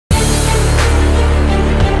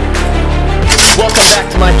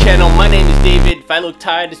my channel. My name is David. If I look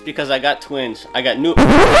tired, it's because I got twins.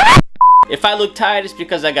 If I look tired, it's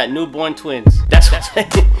because I got newborn twins. That's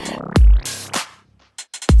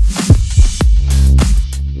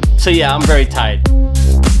So yeah, I'm very tired.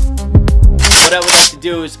 What I would like to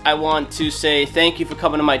do is I want to say thank you for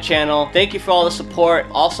coming to my channel. Thank you for all the support.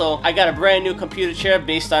 Also, I got a brand new computer chair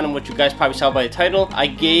based on what you guys probably saw by the title. I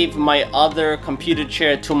gave my other computer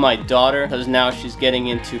chair to my daughter because now she's getting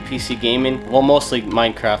into PC gaming. Well, mostly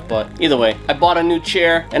Minecraft, but either way. I bought a new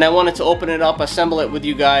chair and I wanted to open it up, assemble it with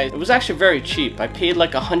you guys. It was actually very cheap. I paid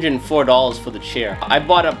like $104 for the chair. I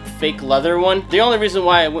bought a fake leather one. The only reason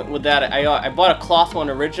why I went with that, I bought a cloth one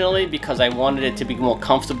originally because I wanted it to be more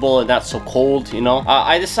comfortable and not so cold. You know,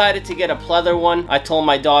 I decided to get a pleather one. I told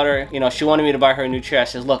my daughter, you know, she wanted me to buy her a new chair. I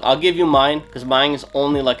said, look, I'll give you mine because mine is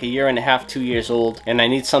only like a year and a half, 2 years old, and I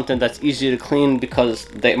need something that's easy to clean because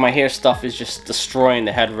my hair stuff is just destroying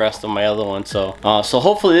the headrest of my other one. So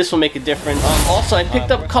hopefully this will make a difference. Also, I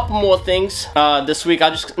picked up a couple more things this week.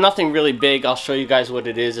 Nothing really big. I'll show you guys what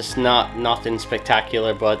it is. It's nothing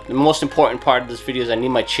spectacular, but the most important part of this video is I need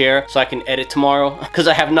my chair so I can edit tomorrow because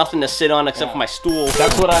I have nothing to sit on except for my stool.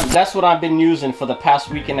 That's what I've been using for the past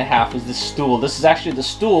week and a half is this stool. This is actually the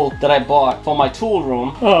stool that I bought for my tool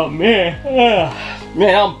room. Oh man,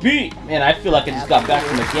 man, I'm beat. Man, I feel like I just got back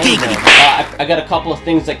from the game. I got a couple of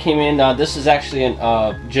things that came in. This is actually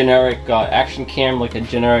a generic action cam, like a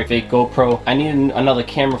generic fake GoPro. I need another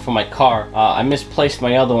camera for my car. I misplaced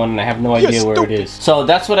my other one and I have no idea where it is. So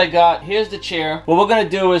that's what I got. Here's the chair. What we're gonna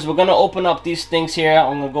do is we're gonna open up these things here.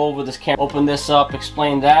 I'm gonna go over this camera, open this up,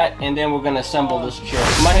 explain that, and then we're gonna assemble this chair.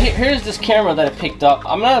 Here's this camera that I picked up.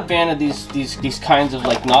 I'm not a fan of these kinds of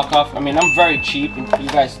like knockoff. I mean, I'm very cheap and you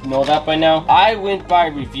guys know that by now. I went by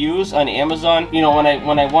reviews on Amazon. You know,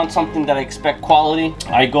 when I want something that I expect quality,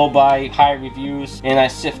 I go by high reviews and I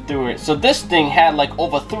sift through it. So this thing had like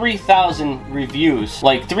over 3,000 reviews,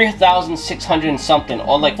 like 3,600 and something,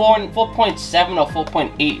 or like 4.7 or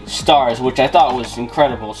 4.8 stars, which I thought was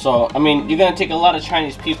incredible. So I mean, you're gonna take a lot of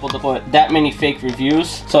Chinese people to put that many fake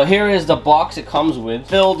reviews. So here is the box it comes with,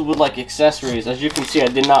 filled with like accessories. As you can see, I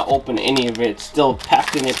did not open any of it. It's still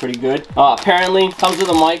packed in there pretty good. Apparently comes with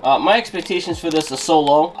a mic. My expectations for this are so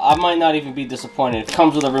low, I might not even be disappointed. It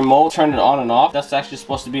comes with a remote, turn it on and off. That's actually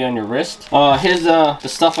supposed to be on your wrist. Here's the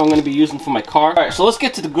stuff I'm going to be using for my car. Alright, so let's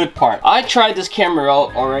get to the good part. I tried this camera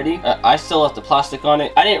out already. I still have the plastic on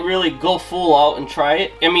it. I didn't really go full out and try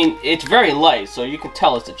it. I mean, it's very light, so you can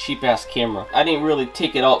tell it's a cheap ass camera. I didn't really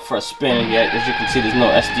take it out for a spin yet. As you can see, there's no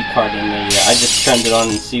SD card in there yet. I just turned it on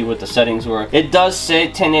and see what the settings were. It does say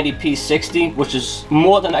 1080p 60, which is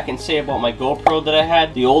more than I can say about my GoPro that I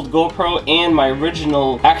had, the old GoPro, and my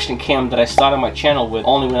original action cam that I started my channel with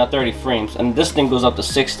only went at 30 frames, and this thing goes up to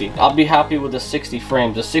 60. I'll be happy with the 60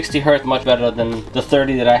 frames. The 60 Hz much better than the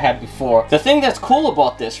 30 that I had before. The thing that's cool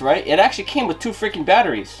about this, right, it actually came with 2 freaking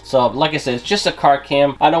batteries. So like I said, it's just a car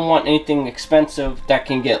cam. I don't want anything expensive that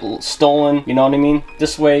can get stolen, you know what I mean?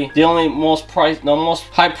 This way, the most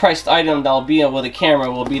high priced item that'll be with a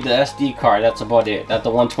camera will be the SD card. That's about it. At the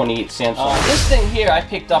 128 Samsung. This thing here I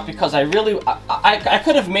picked up because I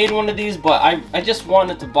could have made one of these, but I just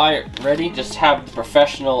wanted to buy it ready, just have the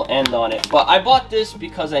professional end on it. But I bought this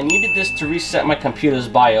because I needed this to reset my computer's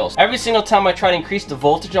BIOS. Every single time I try to increase the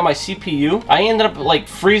voltage on my CPU, I ended up like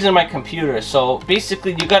freezing my computer. So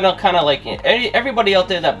basically, you gotta kind of like, everybody out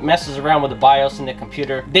there that messes around with the BIOS in their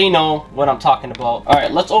computer, they know what I'm talking about. All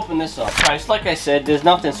right, let's open this up. Guys, like I said, there's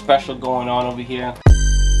nothing special going on over here.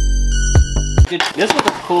 This was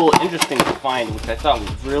a cool, interesting find, which I thought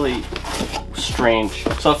was really strange.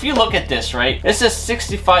 So if you look at this, right, it says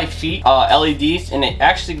 65 feet LEDs, and it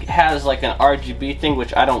actually has like an RGB thing,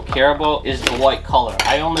 which I don't care about, is the white color.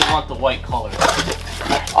 I only want the white color.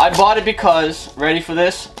 I bought it because, ready for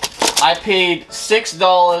this? I paid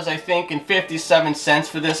 $6, I think, and 57 cents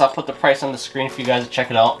for this. I'll put the price on the screen for you guys to check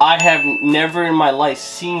it out. I have never in my life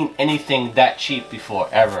seen anything that cheap before,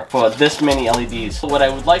 ever, for this many LEDs. So what I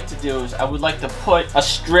would like to do is I would like to put a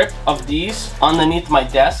strip of these underneath my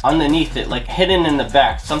desk, underneath it, like hidden in the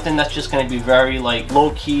back. Something that's just going to be very like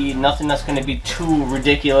low-key, nothing that's going to be too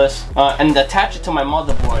ridiculous, and attach it to my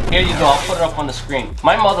motherboard. Here you go, I'll put it up on the screen.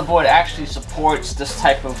 My motherboard actually supports this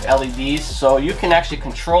type of LEDs, so you can actually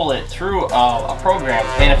control it through a program.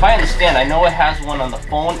 And if I understand, I know it has one on the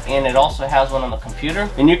phone and it also has one on the computer,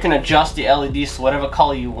 and you can adjust the LEDs to whatever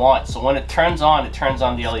color you want. So when it turns on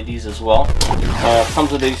the LEDs as well. It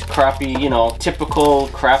comes with these crappy, you know, typical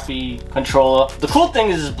crappy controller. The cool thing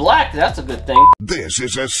is it's black. That's a good thing. This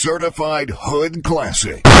is a certified hood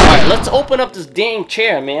classic. Alright, let's open up this dang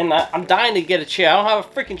chair, man. I'm dying to get a chair. I don't have a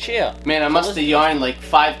freaking chair. Man, I must have yawned like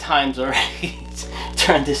 5 times already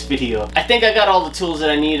turn this video. I think I got all the tools that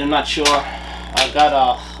I need. I'm not sure. I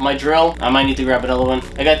got my drill. I might need to grab another one.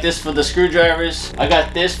 I got this for the screwdrivers. I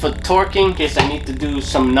got this for torquing in case I need to do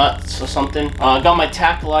some nuts or something. I got my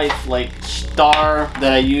tack life like star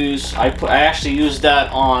that I use. I actually use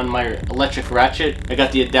that on my electric ratchet. I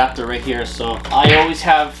got the adapter right here, so I always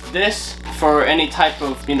have this for any type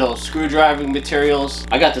of, you know, screwdriving materials.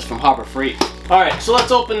 I got this from Harbor Freight. All right, so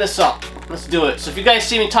let's open this up. Let's do it. So if you guys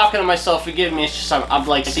see me talking to myself, forgive me. It's just I'm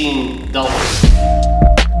like seeing doubles.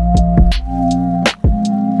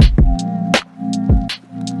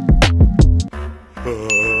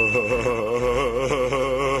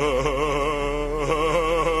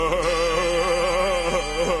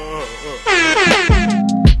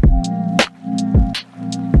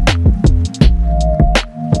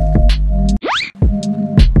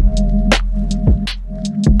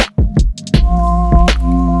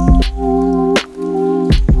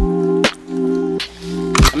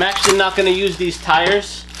 I'm actually not going to use these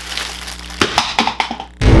tires.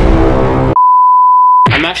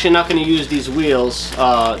 I'm actually not going to use these wheels.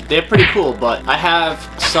 They're pretty cool, but I have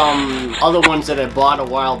some other ones that I bought a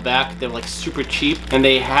while back. They're like super cheap, and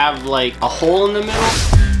they have like a hole in the middle.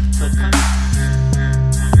 So it's kind of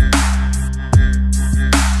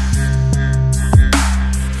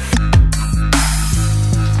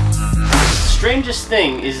strangest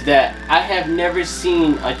thing is that I have never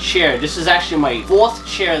seen a chair. This is actually my 4th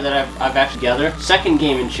chair that I've actually gathered. 2nd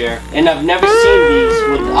gaming chair. And I've never seen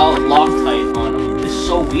these without Loctite on them. This is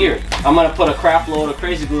so weird. I'm gonna put a crap load of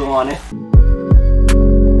crazy glue on it.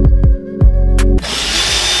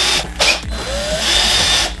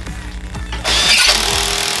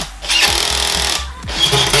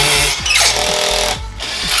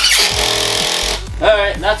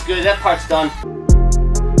 Alright, that's good. That part's done.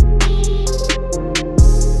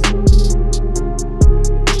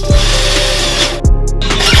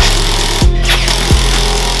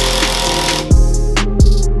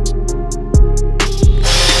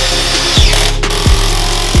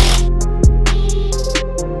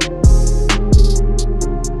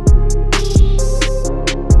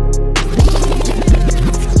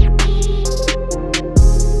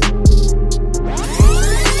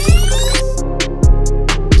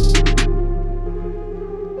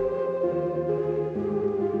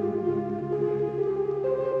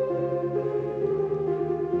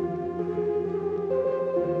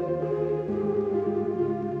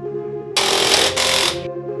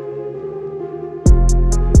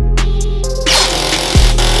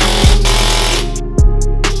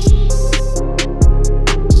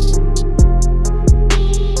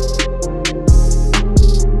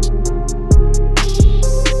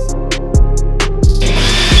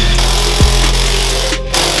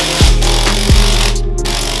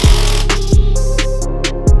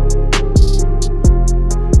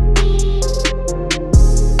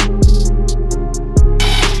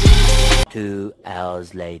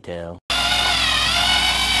 Hours later.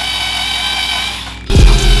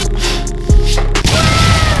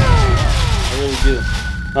 I really do.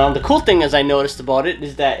 The cool thing is I noticed about it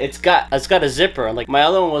is that it's got a zipper. Like my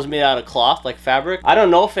other one was made out of cloth, like fabric. I don't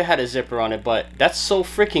know if it had a zipper on it, but that's so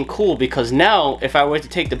freaking cool because now if I were to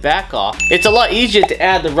take the back off, it's a lot easier to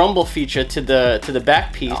add the rumble feature to the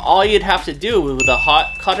back piece. All you'd have to do with a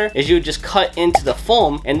hot cutter is you would just cut into the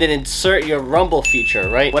foam and then insert your rumble feature,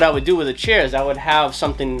 right? What I would do with the chair is I would have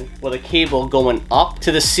something with a cable going up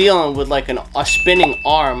to the ceiling with like a spinning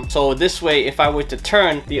arm. So this way, if I were to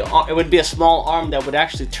turn, it would be a small arm that would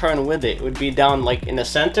actually turn with it. It would be down like in the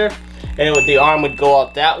center, and the arm would go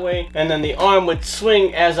out that way, and then the arm would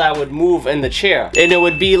swing as I would move in the chair, and it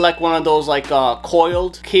would be like one of those like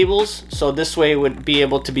coiled cables, so this way it would be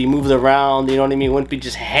able to be moved around, you know what I mean? It wouldn't be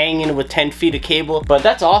just hanging with 10 feet of cable. But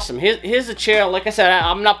that's awesome. Here's the chair. Like I said,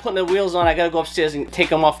 I'm not putting the wheels on. I gotta go upstairs and take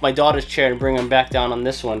them off my daughter's chair and bring them back down on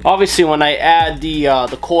this one. Obviously when I add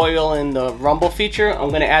the coil and the rumble feature,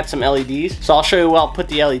 I'm gonna add some LEDs, so I'll show you where I'll put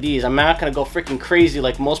the LEDs. I'm not gonna go freaking crazy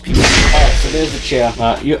like most people. Alright, so there's the chair.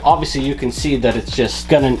 Obviously you can see that it's just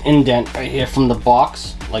got an indent right here from the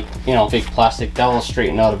box, like, you know, fake plastic. That will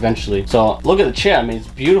straighten out eventually. So look at the chair. I mean, it's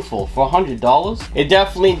beautiful for $100. It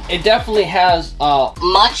definitely has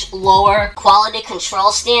much lower quality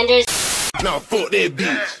control standards. Now fuck that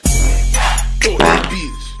bitch. Fuck that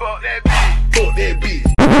bitch. Fuck that bitch. Fuck that bitch.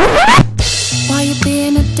 Why you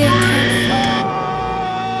being a dickhead?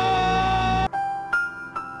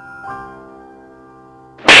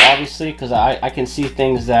 obviously, because I can see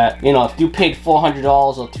things that, you know, if you paid $400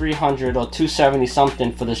 or $300 or $270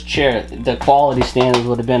 something for this chair, the quality standards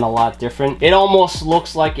would have been a lot different. It almost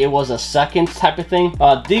looks like it was a second type of thing.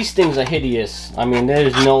 These things are hideous. I mean,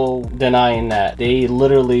 there's no denying that. They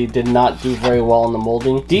literally did not do very well in the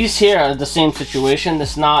molding. These here are the same situation.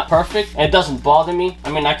 It's not perfect. It doesn't bother me.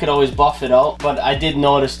 I mean, I could always buff it out, but I did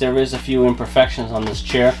notice there is a few imperfections on this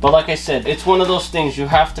chair. But like I said, it's one of those things you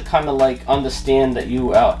have to kind of like understand that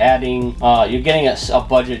you are adding, you're getting a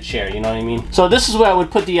budget chair, you know what I mean? So this is where I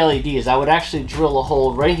would put the LEDs. I would actually drill a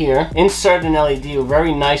hole right here, insert an LED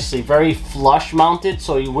very nicely, very flush mounted,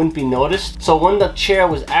 so you wouldn't be noticed. So when the chair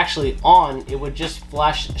was actually on, it would just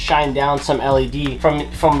shine down some LED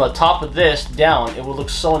from the top of this down. It would look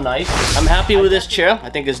so nice. I'm happy with this chair. I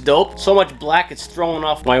think it's dope. So much black, it's throwing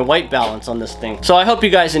off my white balance on this thing. So I hope you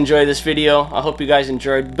guys enjoyed this video. I hope you guys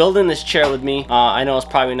enjoyed building this chair with me. I know it's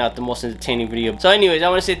probably not the most entertaining video. So anyways, I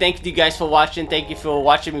want to say thank you to you guys for watching. Thank you for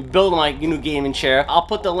watching me build my new gaming chair. I'll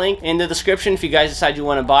put the link in the description if you guys decide you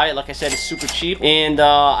want to buy it. Like I said, it's super cheap. And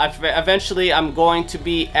eventually I'm going to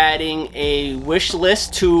be adding a wish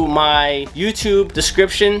list to my YouTube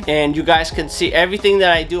description, and you guys can see everything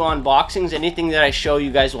that I do, unboxings, anything that I show,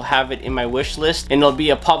 you guys will have it in my wish list, and it'll be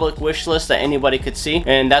a public wish list that anybody could see,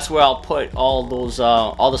 and that's where I'll put all those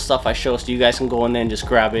all the stuff I show, so you guys can go in there and just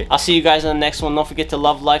grab it. I'll see you guys on the next one. Don't forget to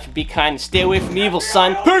love life, be kind, and stay away from evil,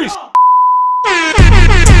 son. Peace.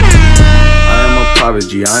 I am a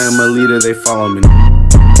prodigy, I am a leader, they follow me.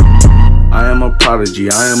 I am a prodigy,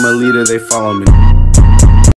 I am a leader, they follow me.